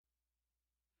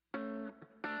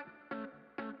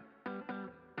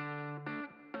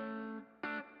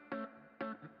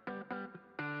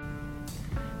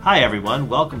Hi everyone,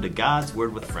 welcome to God's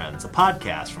Word with Friends, a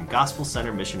podcast from Gospel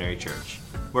Center Missionary Church.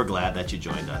 We're glad that you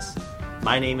joined us.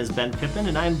 My name is Ben Pippin,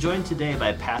 and I am joined today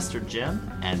by Pastor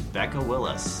Jim and Becca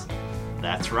Willis.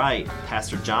 That's right,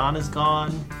 Pastor John is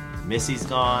gone, Missy's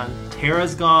gone,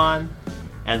 Tara's gone,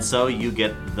 and so you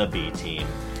get the B team.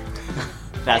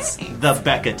 That's the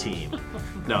Becca team.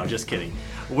 No, just kidding.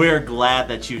 We're glad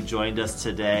that you joined us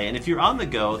today, and if you're on the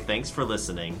go, thanks for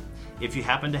listening. If you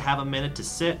happen to have a minute to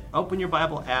sit, open your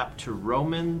Bible app to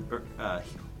Romans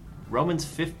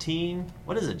 15.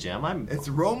 What is it, Jim? It's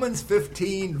Romans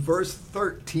 15, verse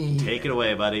 13. Take it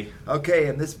away, buddy. Okay,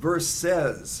 and this verse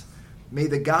says, "May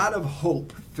the God of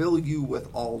hope fill you with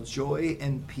all joy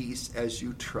and peace as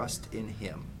you trust in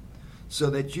him, so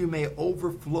that you may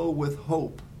overflow with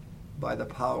hope by the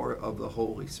power of the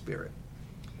Holy Spirit."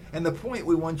 And the point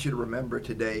we want you to remember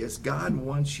today is God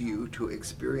wants you to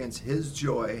experience his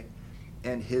joy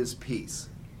and his peace.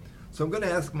 So I'm going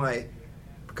to ask my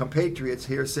compatriots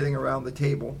here sitting around the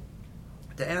table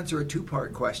to answer a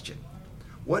two-part question.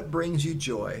 What brings you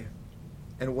joy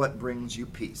and what brings you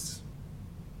peace?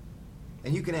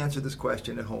 And you can answer this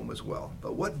question at home as well.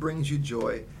 But what brings you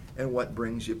joy and what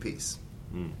brings you peace?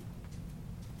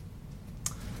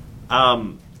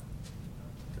 So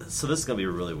this is going to be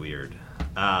really weird.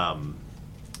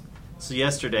 So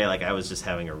yesterday, I was just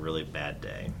having a really bad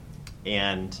day.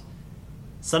 And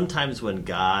sometimes when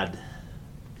God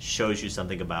shows you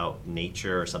something about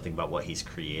nature or something about what he's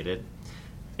created,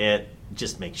 it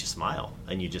just makes you smile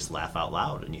and you just laugh out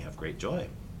loud and you have great joy.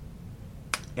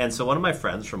 And so one of my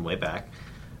friends from way back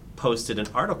posted an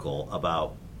article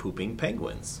about pooping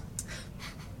penguins.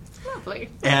 Lovely.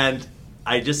 And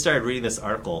I just started reading this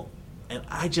article and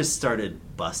I just started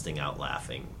busting out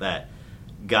laughing that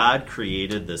God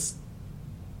created this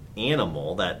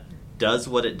animal that does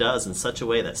what it does in such a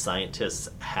way that scientists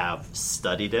have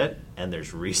studied it and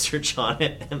there's research on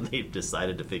it and they've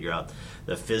decided to figure out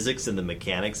the physics and the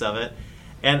mechanics of it.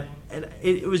 And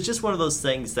it was just one of those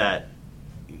things that,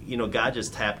 God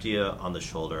just tapped you on the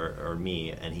shoulder, or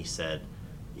me, and he said,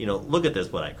 look at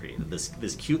this, what I created,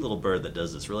 this cute little bird that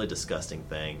does this really disgusting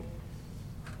thing.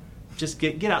 Just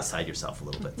get outside yourself a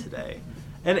little bit today.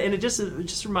 And it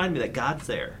just reminded me that God's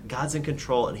there. God's in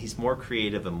control, and he's more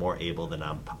creative and more able than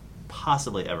I'm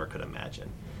possibly ever could imagine.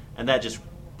 And that just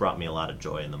brought me a lot of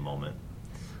joy in the moment.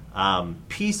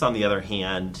 Peace, on the other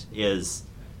hand, is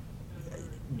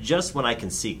just when I can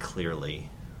see clearly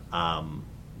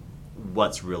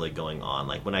what's really going on.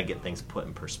 Like when I get things put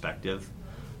in perspective.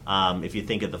 If you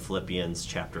think of the Philippians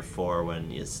chapter 4,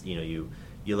 when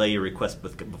you lay your request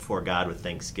before God with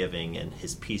thanksgiving, and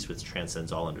his peace, which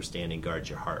transcends all understanding, guards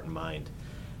your heart and mind.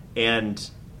 And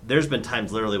there's been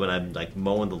times literally when I'm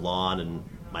mowing the lawn and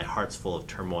my heart's full of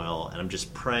turmoil and I'm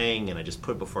just praying and I just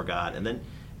put it before God. And then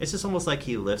it's just almost like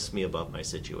he lifts me above my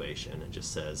situation and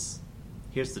just says,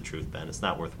 here's the truth, Ben. It's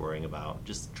not worth worrying about.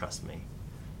 Just trust me.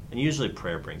 And usually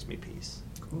prayer brings me peace.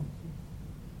 Cool.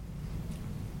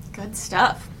 Good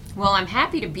stuff. Well, I'm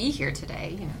happy to be here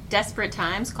today. Desperate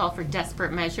times call for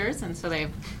desperate measures, and so they've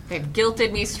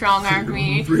guilted me, strong-armed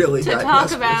me really to talk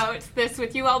desperate about this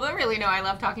with you all. But really, no, I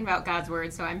love talking about God's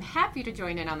Word, so I'm happy to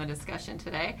join in on the discussion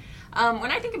today.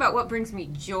 When I think about what brings me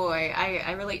joy,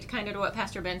 I relate kind of to what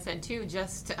Pastor Ben said, too,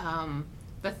 just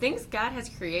the things God has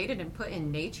created and put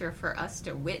in nature for us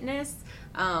to witness.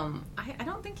 I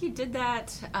don't think he did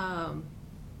that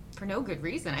for no good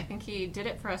reason. I think he did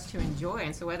it for us to enjoy.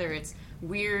 And so whether it's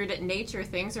weird nature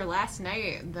things, or last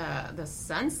night the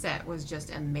sunset was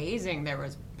just amazing. There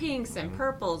was pinks and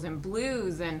purples and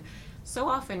blues, and so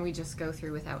often we just go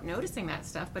through without noticing that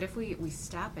stuff. But if we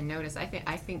stop and notice, I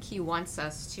think he wants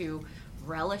us to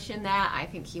relish in that. I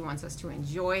think he wants us to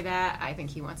enjoy that. I think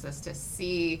he wants us to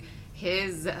see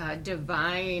his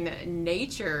divine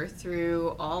nature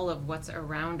through all of what's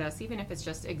around us, even if it's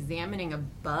just examining a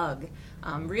bug,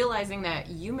 realizing that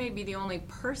you may be the only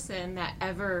person that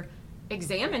ever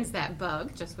examines that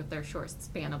bug, just with their short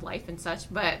span of life and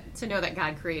such, but to know that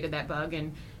God created that bug,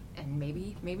 and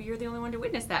maybe you're the only one to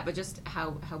witness that, but just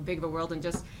how big of a world, and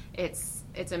just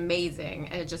it's amazing,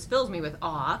 and it just fills me with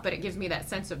awe, but it gives me that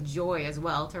sense of joy as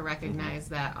well to recognize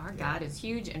that our God is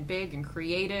huge and big and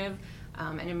creative,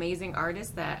 an amazing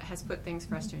artist that has put things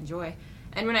for us to enjoy.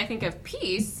 And when I think of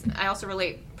peace, I also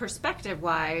relate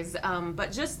perspective-wise,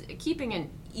 but just keeping an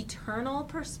eternal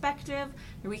perspective.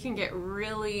 We can get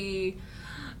really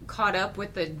caught up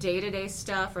with the day-to-day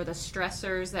stuff or the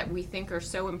stressors that we think are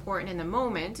so important in the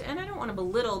moment. And I don't want to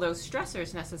belittle those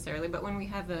stressors necessarily, but when we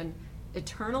have an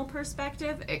eternal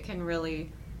perspective, it can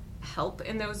really help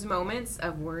in those moments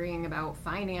of worrying about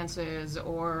finances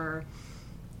or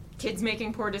kids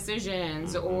making poor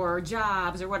decisions or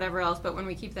jobs or whatever else. But when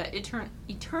we keep that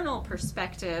eternal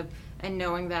perspective and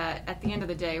knowing that at the end of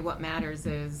the day, what matters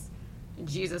is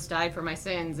Jesus died for my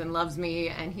sins and loves me,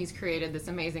 and he's created this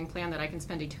amazing plan that I can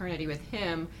spend eternity with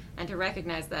him, and to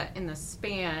recognize that in the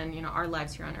span, our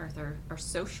lives here on earth are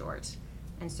so short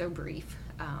and so brief.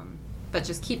 But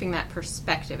just keeping that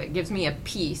perspective, it gives me a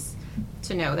peace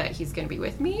to know that he's going to be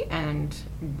with me and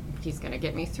he's going to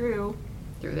get me through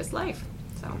this life.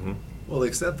 So. Well,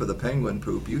 except for the penguin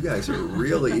poop, you guys are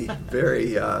really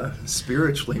very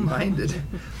spiritually minded.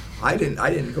 I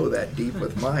didn't go that deep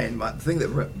with mine. The thing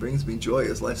that brings me joy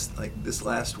is this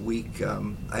last week,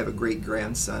 I have a great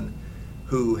grandson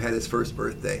who had his first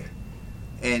birthday,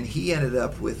 and he ended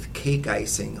up with cake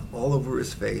icing all over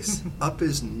his face, up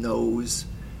his nose,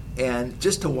 and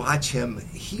just to watch him,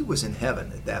 he was in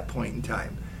heaven at that point in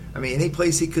time. I mean, any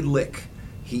place he could lick,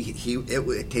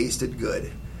 it tasted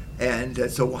good. And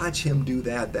to watch him do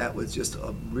that was just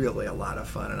really a lot of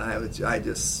fun, and I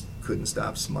just couldn't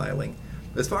stop smiling.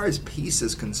 As far as peace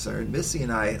is concerned, Missy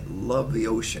and I love the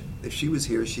ocean. If she was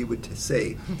here, she would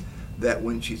say that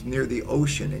when she's near the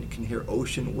ocean and can hear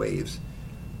ocean waves,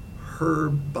 her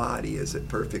body is at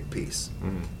perfect peace.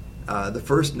 The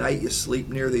first night you sleep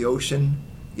near the ocean,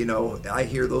 I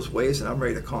hear those waves and I'm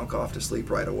ready to conk off to sleep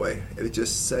right away. It's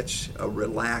just such a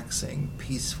relaxing,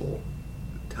 peaceful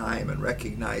time, and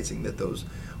recognizing that those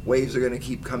waves are going to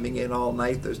keep coming in all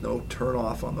night. There's no turn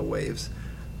off on the waves.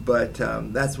 But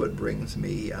that's what brings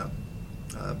me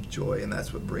joy, and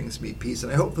that's what brings me peace.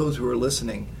 And I hope those who are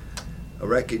listening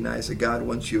recognize that God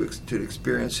wants you to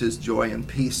experience his joy and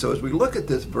peace. So as we look at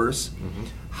this verse,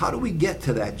 how do we get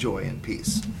to that joy and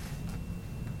peace?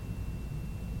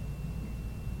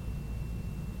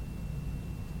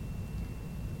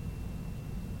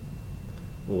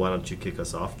 Well, why don't you kick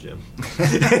us off, Jim?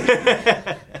 Okay.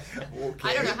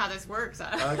 I don't know how this works.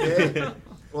 Okay.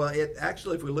 Well,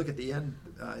 if we look at the end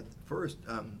first,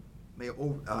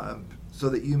 so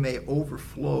that you may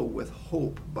overflow with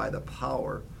hope by the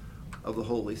power of the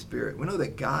Holy Spirit. We know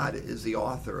that God is the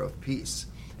author of peace,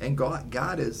 and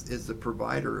God is the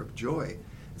provider of joy.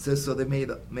 It says, so that may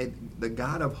the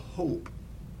God of hope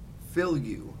fill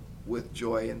you with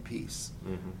joy and peace.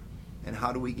 And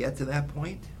how do we get to that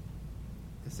point?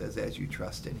 It says, as you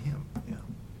trust in him.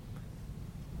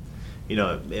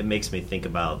 Yeah. It makes me think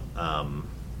about,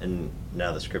 and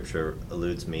now the scripture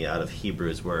alludes me out of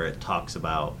Hebrews, where it talks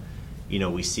about,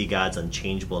 we see God's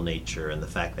unchangeable nature and the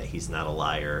fact that he's not a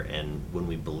liar, and when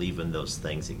we believe in those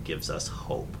things, it gives us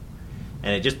hope.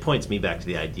 And it just points me back to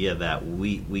the idea that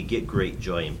we get great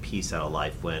joy and peace out of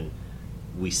life when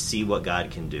we see what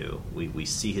God can do. We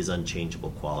see his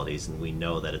unchangeable qualities, and we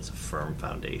know that it's a firm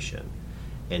foundation.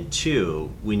 And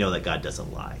two, we know that God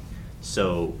doesn't lie.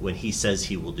 So when he says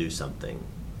he will do something,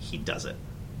 he does it.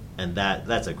 And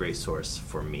that's a great source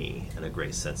for me and a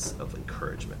great sense of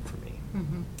encouragement for me.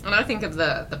 And I think of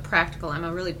the practical. I'm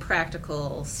a really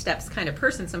practical steps kind of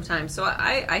person sometimes. So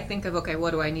I think of, okay,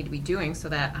 what do I need to be doing so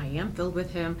that I am filled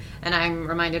with him? And I'm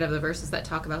reminded of the verses that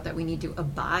talk about that we need to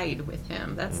abide with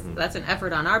him. That's an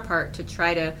effort on our part to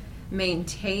try to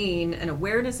maintain an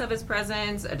awareness of his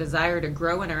presence, a desire to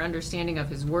grow in our understanding of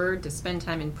his word, to spend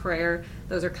time in prayer.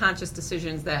 Those are conscious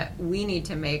decisions that we need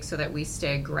to make so that we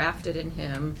stay grafted in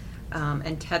him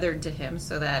and tethered to him,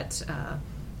 so that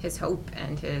his hope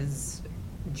and his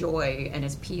joy and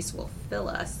his peace will fill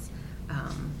us.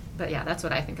 But yeah, that's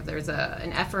what I think of. There's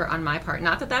an effort on my part.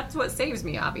 Not that that's what saves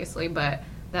me, obviously, but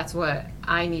that's what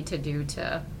I need to do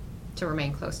to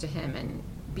remain close to him and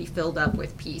be filled up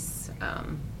with peace.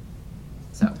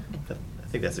 So I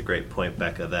think that's a great point,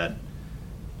 Becca, that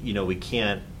we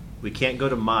can't go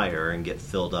to Meijer and get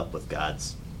filled up with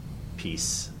God's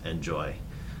peace and joy.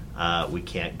 We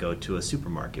can't go to a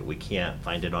supermarket. We can't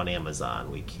find it on Amazon.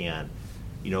 We can't,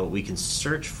 we can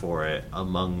search for it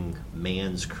among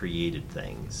man's created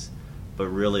things, but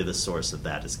really the source of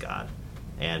that is God.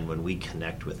 And when we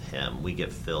connect with him, we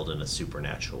get filled in a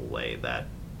supernatural way that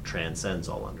transcends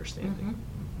all understanding.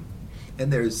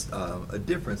 And there's a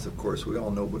difference, of course, we all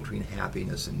know, between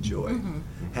happiness and joy.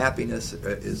 Happiness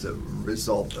is a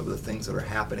result of the things that are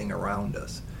happening around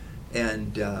us.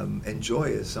 And joy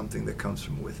is something that comes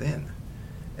from within.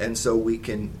 And so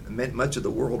much of the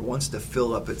world wants to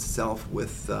fill up itself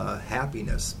with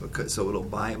happiness, so it'll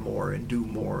buy more and do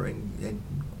more and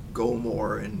go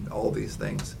more and all these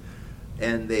things.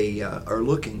 And they are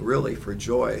looking really for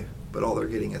joy, but all they're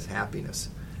getting is happiness.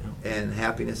 And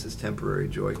happiness is temporary,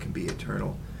 joy can be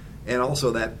eternal. And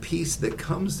also that peace that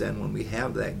comes then when we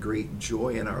have that great joy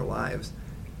in our lives,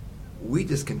 we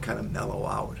just can kind of mellow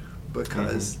out,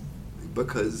 because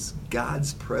because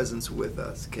God's presence with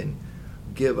us can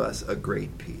give us a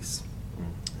great peace.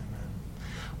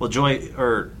 Well,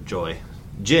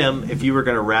 Jim, if you were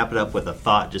going to wrap it up with a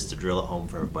thought just to drill it home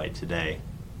for everybody today,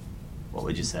 what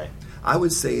would you say? I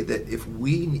would say that if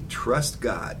we trust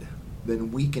God,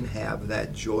 then we can have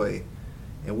that joy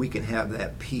and we can have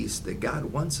that peace that God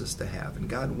wants us to have. And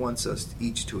God wants us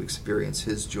each to experience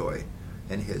His joy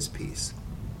and His peace.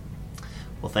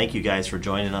 Well, thank you guys for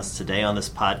joining us today on this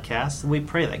podcast, and we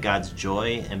pray that God's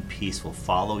joy and peace will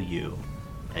follow you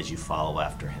as you follow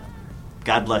after Him.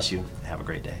 God bless you. Have a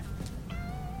great day.